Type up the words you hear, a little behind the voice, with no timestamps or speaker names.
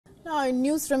Now, in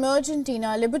news from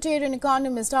Argentina, Libertarian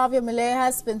economist Javier Milie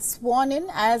has been sworn in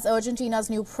as Argentina's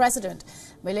new president.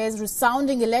 Milei's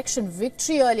resounding election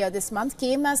victory earlier this month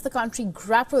came as the country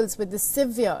grapples with the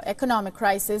severe economic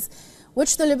crisis,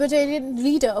 which the Libertarian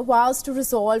leader vows to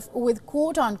resolve with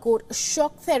quote-unquote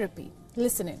shock therapy.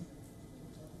 Listen in.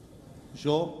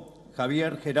 Yo,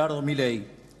 Javier Gerardo Milei,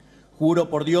 juro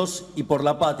por Dios y por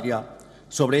la patria,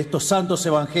 sobre estos santos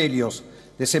evangelios,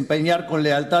 desempeñar con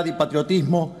lealtad y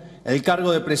patriotismo el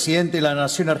cargo de presidente de la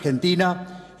nación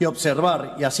argentina y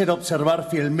observar y hacer observar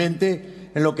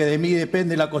fielmente en lo que de mí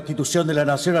depende la Constitución de la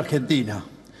nación argentina.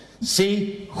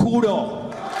 Sí, juro.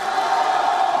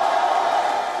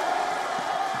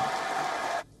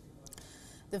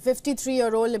 The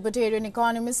 53-year-old libertarian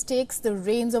economist takes the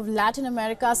reins of Latin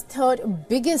America's third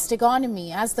biggest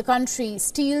economy as the country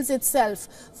steels itself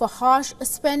for harsh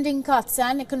spending cuts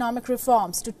and economic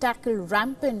reforms to tackle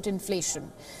rampant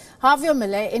inflation. Javier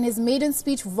Milie, in his maiden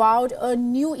speech, vowed a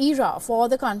new era for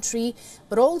the country,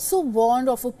 but also warned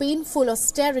of a painful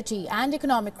austerity and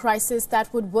economic crisis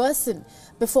that would worsen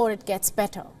before it gets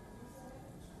better.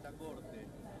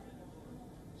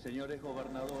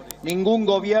 Ningún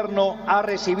gobierno ha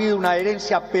recibido una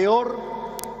herencia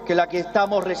peor que la que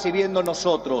estamos recibiendo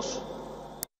nosotros.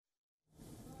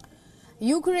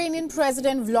 Ukrainian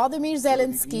President Volodymyr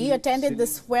Zelensky attended the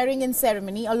swearing-in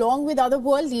ceremony along with other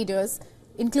world leaders,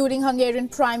 including Hungarian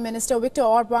Prime Minister Viktor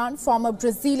Orban, former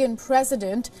Brazilian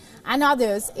President, and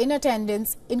others in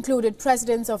attendance included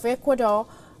presidents of Ecuador,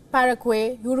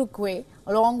 Paraguay, Uruguay,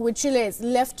 along with Chile's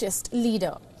leftist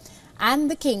leader, and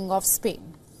the King of Spain.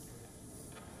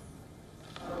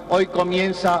 Hoy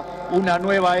comienza una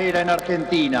nueva era en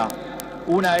Argentina,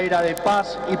 una era de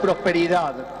paz y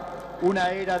prosperidad,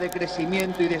 una era de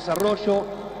crecimiento y desarrollo,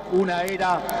 una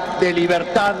era de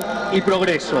libertad y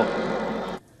progreso.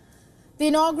 The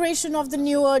inauguration of the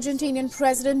new Argentinian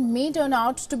president may turn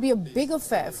out to be a big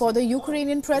affair for the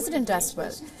Ukrainian president as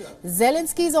well.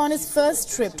 Zelensky is on his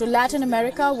first trip to Latin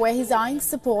America, where he's eyeing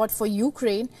support for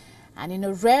Ukraine. And in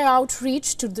a rare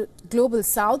outreach to the global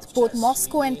south, both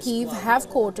Moscow and Kyiv have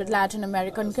quoted Latin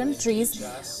American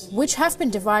countries which have been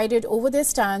divided over their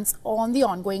stance on the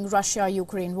ongoing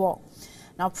Russia-Ukraine war.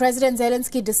 Now, President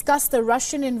Zelensky discussed the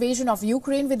Russian invasion of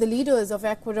Ukraine with the leaders of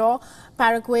Ecuador,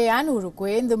 Paraguay and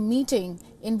Uruguay in the meeting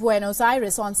in Buenos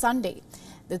Aires on Sunday.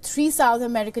 The three South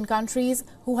American countries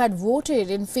who had voted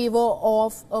in favor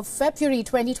of a February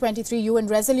 2023 UN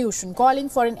resolution calling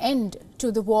for an end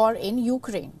to the war in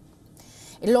Ukraine.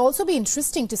 It will also be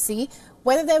interesting to see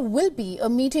whether there will be a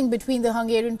meeting between the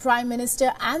Hungarian Prime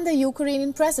Minister and the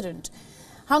Ukrainian President.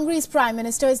 Hungary's Prime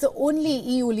Minister is the only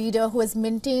EU leader who has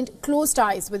maintained close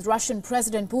ties with Russian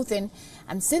President Putin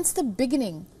and since the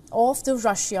beginning of the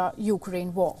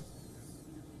Russia-Ukraine war.